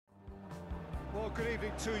Good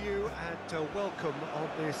evening to you and welcome on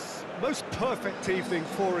this most perfect evening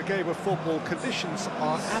for a game of football. Conditions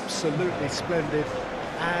are absolutely splendid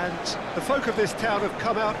and the folk of this town have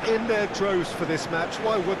come out in their droves for this match.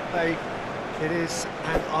 Why wouldn't they? It is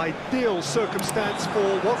an ideal circumstance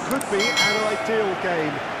for what could be an ideal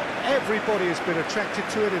game. Everybody has been attracted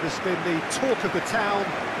to it. It has been the talk of the town,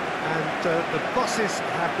 and the buses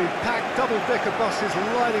have been packed, double-decker buses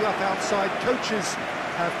lining up outside. Coaches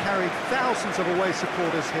have carried thousands of away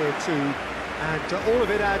supporters here too, and all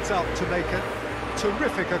of it adds up to make a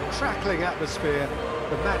terrific, a crackling atmosphere.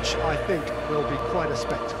 The match, I think, will be quite a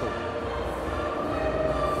spectacle.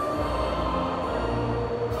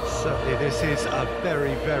 Certainly this is a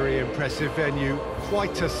very, very impressive venue,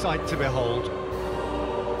 quite a sight to behold.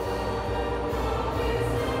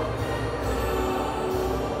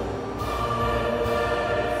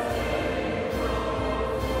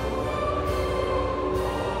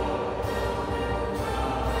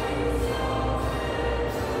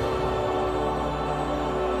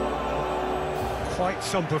 Quite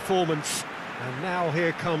some performance, and now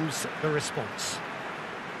here comes the response.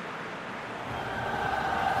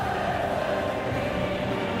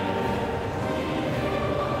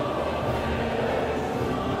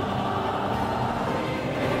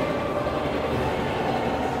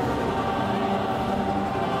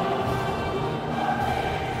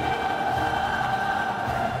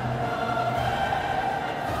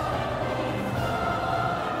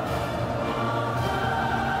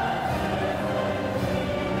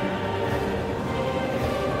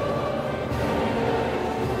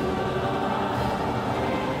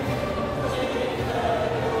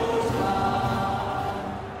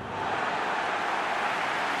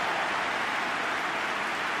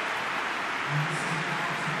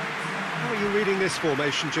 Reading this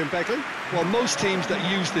formation, Jim Begley? Well, most teams that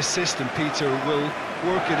use this system, Peter, will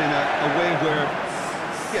work it in a way where,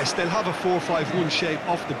 yes, they'll have a 4-5-1 shape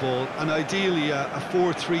off the ball, and ideally a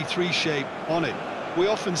 4-3-3 shape on it. We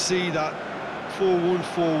often see that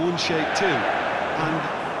 4-1-4-1 shape too, and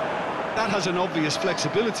that has an obvious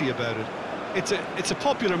flexibility about it. It's a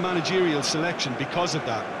popular managerial selection because of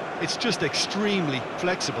that. It's just extremely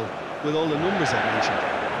flexible with all the numbers I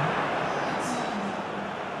mentioned.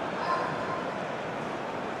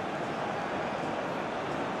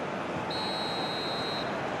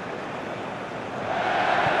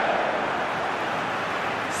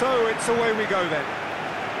 So it's away we go then.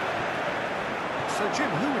 So Jim,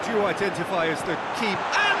 who would you identify as the key?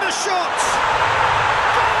 And the shots!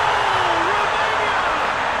 Goal! Romania!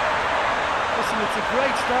 Listen, it's a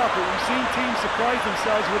great start, but we've seen teams surprise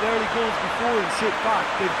themselves with early goals before and sit back.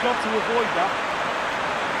 They've got to avoid that.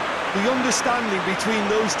 The understanding between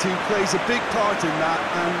those two plays a big part in that,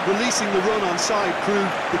 and releasing the run on side proved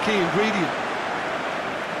the key ingredient.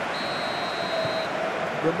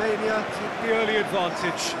 Romania took the early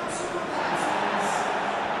advantage.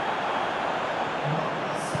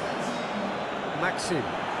 Maxim.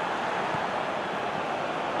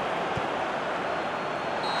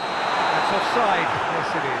 That's offside. Yes,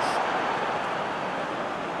 it is.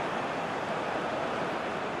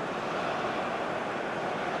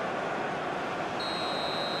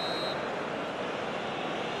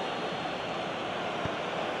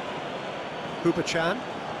 Hooper-Chan.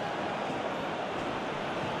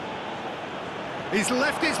 He's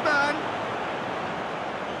left his man.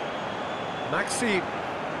 Maxime.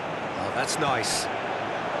 Oh, that's nice.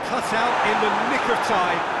 Cut out in the nick of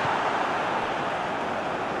time.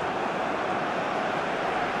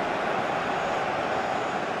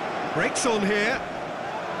 Breaks on here.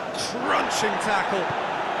 Crunching tackle.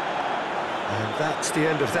 And that's the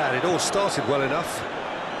end of that. It all started well enough.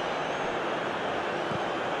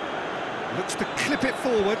 Looks to clip it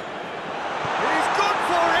forward. He's gone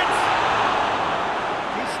for it!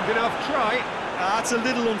 Decent enough try. That's a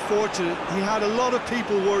little unfortunate. He had a lot of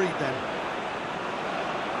people worried then.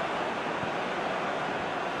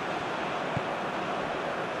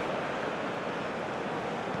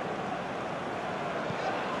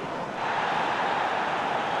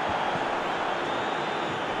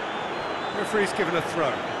 Referee's given a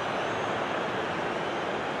throw.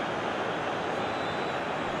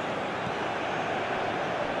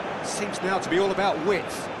 Seems now to be all about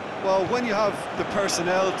width. Well, when you have the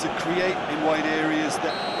personnel to create in wide areas...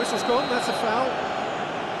 Whistle's gone, that's a foul.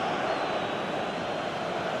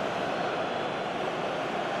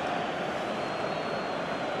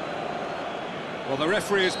 Well, the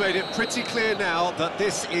referee has made it pretty clear now that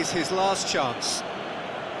this is his last chance.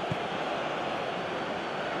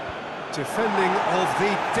 Defending of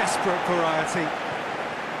the desperate variety.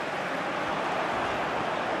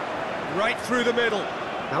 Right through the middle.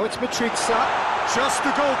 Now it's Mitrita, just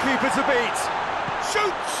the goalkeeper to beat.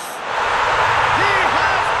 Shoots! He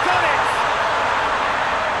has done it!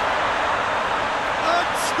 A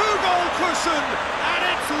two-goal cushion, and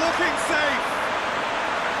it's looking safe.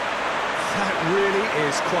 That really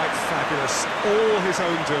is quite fabulous, all his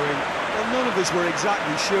own doing. Well, none of us were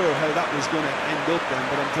exactly sure how that was going to end up then,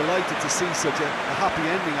 but I'm delighted to see such a happy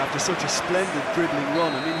ending after such a splendid dribbling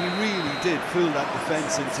run. I mean, he really did fool that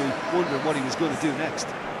defence into wondering what he was going to do next.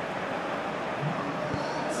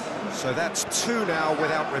 So that's two now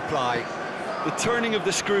without reply. The turning of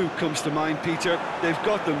the screw comes to mind, Peter. They've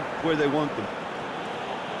got them where they want them.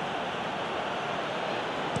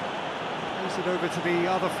 Moves it over to the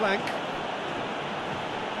other flank.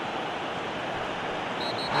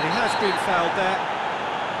 And he has been fouled there.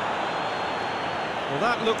 Well,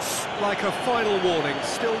 that looks like a final warning,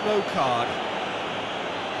 still no card.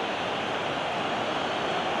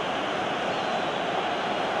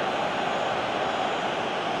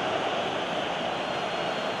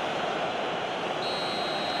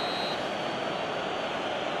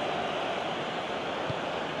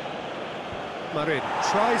 Marin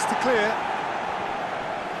tries to clear.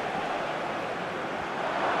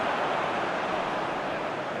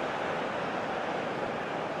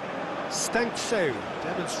 Stankseu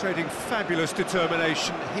demonstrating fabulous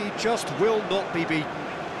determination. He just will not be beaten.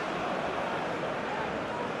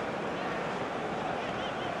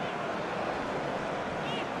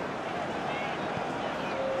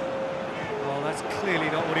 Well, that's clearly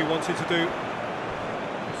not what he wanted to do.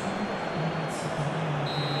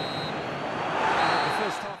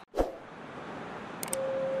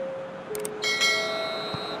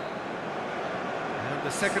 And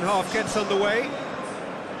the second half gets underway.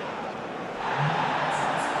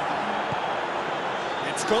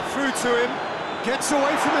 It's got through to him, gets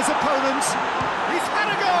away from his opponent, he's had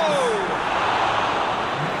a goal!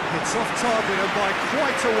 It's off target and by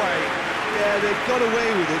quite a way. Yeah, they've got away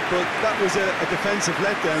with it, but that was a defensive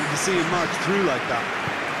letdown to see him march through like that.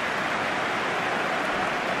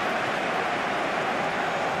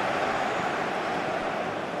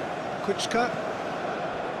 Kuchka,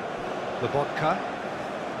 Lobotka,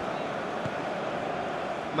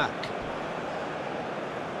 Mack.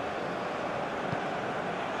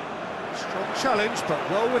 Strong challenge, but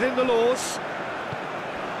well within the laws.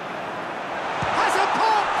 Has a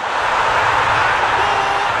pop! And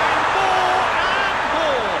more, and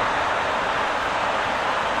more!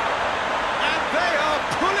 And they are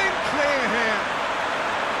pulling clear here.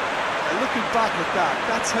 Looking back at that,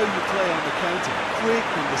 that's how you play on the counter. Quick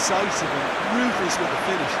and decisive and ruthless with the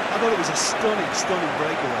finish. I thought it was a stunning, stunning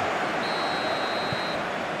breakaway.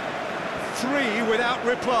 3 without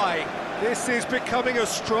reply. This is becoming a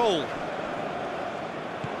stroll.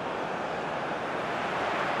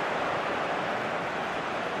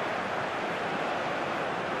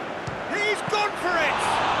 He's gone for it!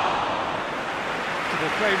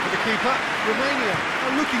 Good claim for the keeper. Romania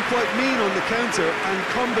are looking quite mean on the counter, and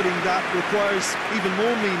combating that requires even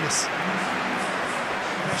more meanness.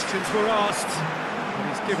 Questions were asked, and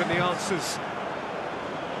he's given the answers.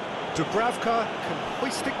 Dubravka can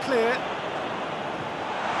hoist it clear.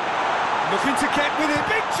 Looking to get with it,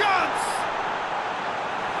 big chance!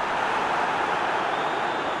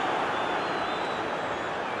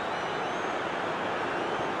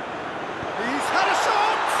 He's had a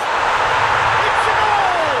shot! It's a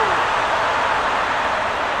goal!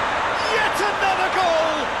 Yet another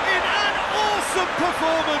goal in an awesome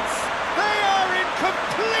performance! They are in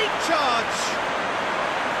complete charge!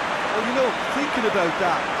 Well, you know, thinking about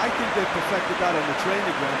that, I think they perfected that on the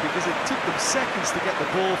training ground because it took them seconds to get the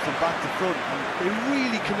ball from back to front, and they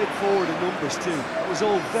really commit forward in numbers too. It was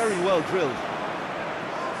all very well drilled.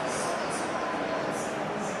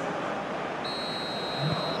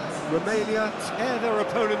 Romania tear their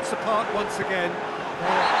opponents apart once again.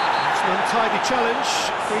 It's an untidy challenge,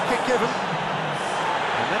 free kick given.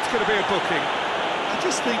 And that's going to be a booking. I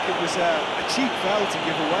just think it was a cheap foul to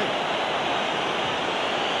give away.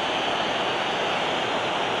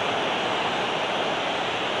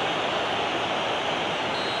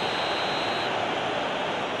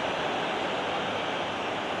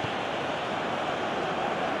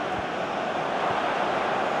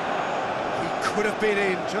 Could have been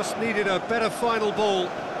in, just needed a better final ball.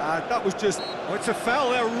 That was just... Oh, it's a foul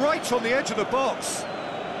there, right on the edge of the box.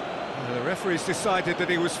 And the referee's decided that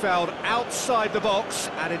he was fouled outside the box,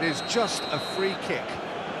 and it is just a free kick.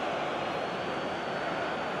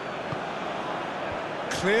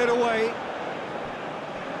 Cleared away.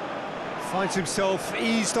 Finds himself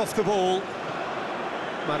eased off the ball.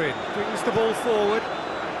 Marin brings the ball forward.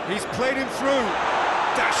 He's played him through,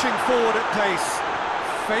 dashing forward at pace.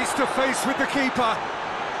 Face to face with the keeper.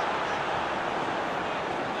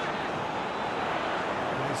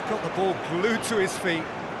 He's got the ball glued to his feet.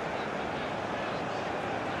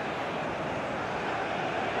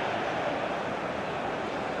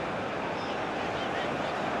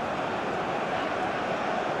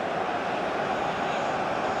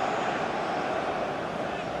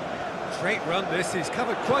 Great run this, he's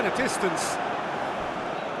covered quite a distance.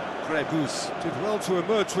 Grebus did well to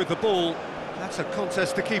emerge with the ball. That's a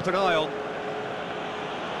contest to keep an eye on.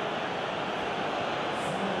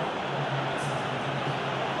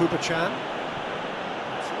 Hubachan.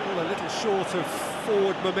 It's all a little short of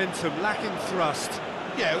forward momentum, lacking thrust.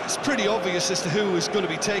 Yeah, it's pretty obvious as to who was going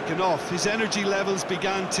to be taken off. His energy levels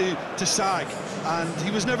began to sag, and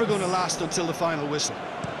he was never going to last until the final whistle.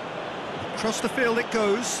 Across the field it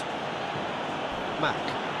goes. Mack.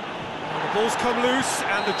 The ball's come loose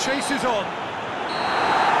and the chase is on.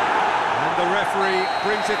 And the referee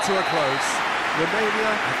brings it to a close.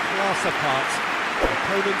 Romania a class apart.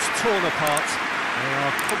 Opponents torn apart. They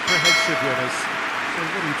are comprehensive winners. So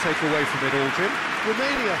what do you take away from it all, Jim?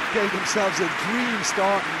 Romania gave themselves a dream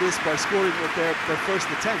start in this by scoring with their first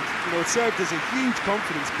attempt. You know, it served as a huge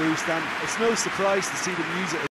confidence boost, and it's no surprise to see them use it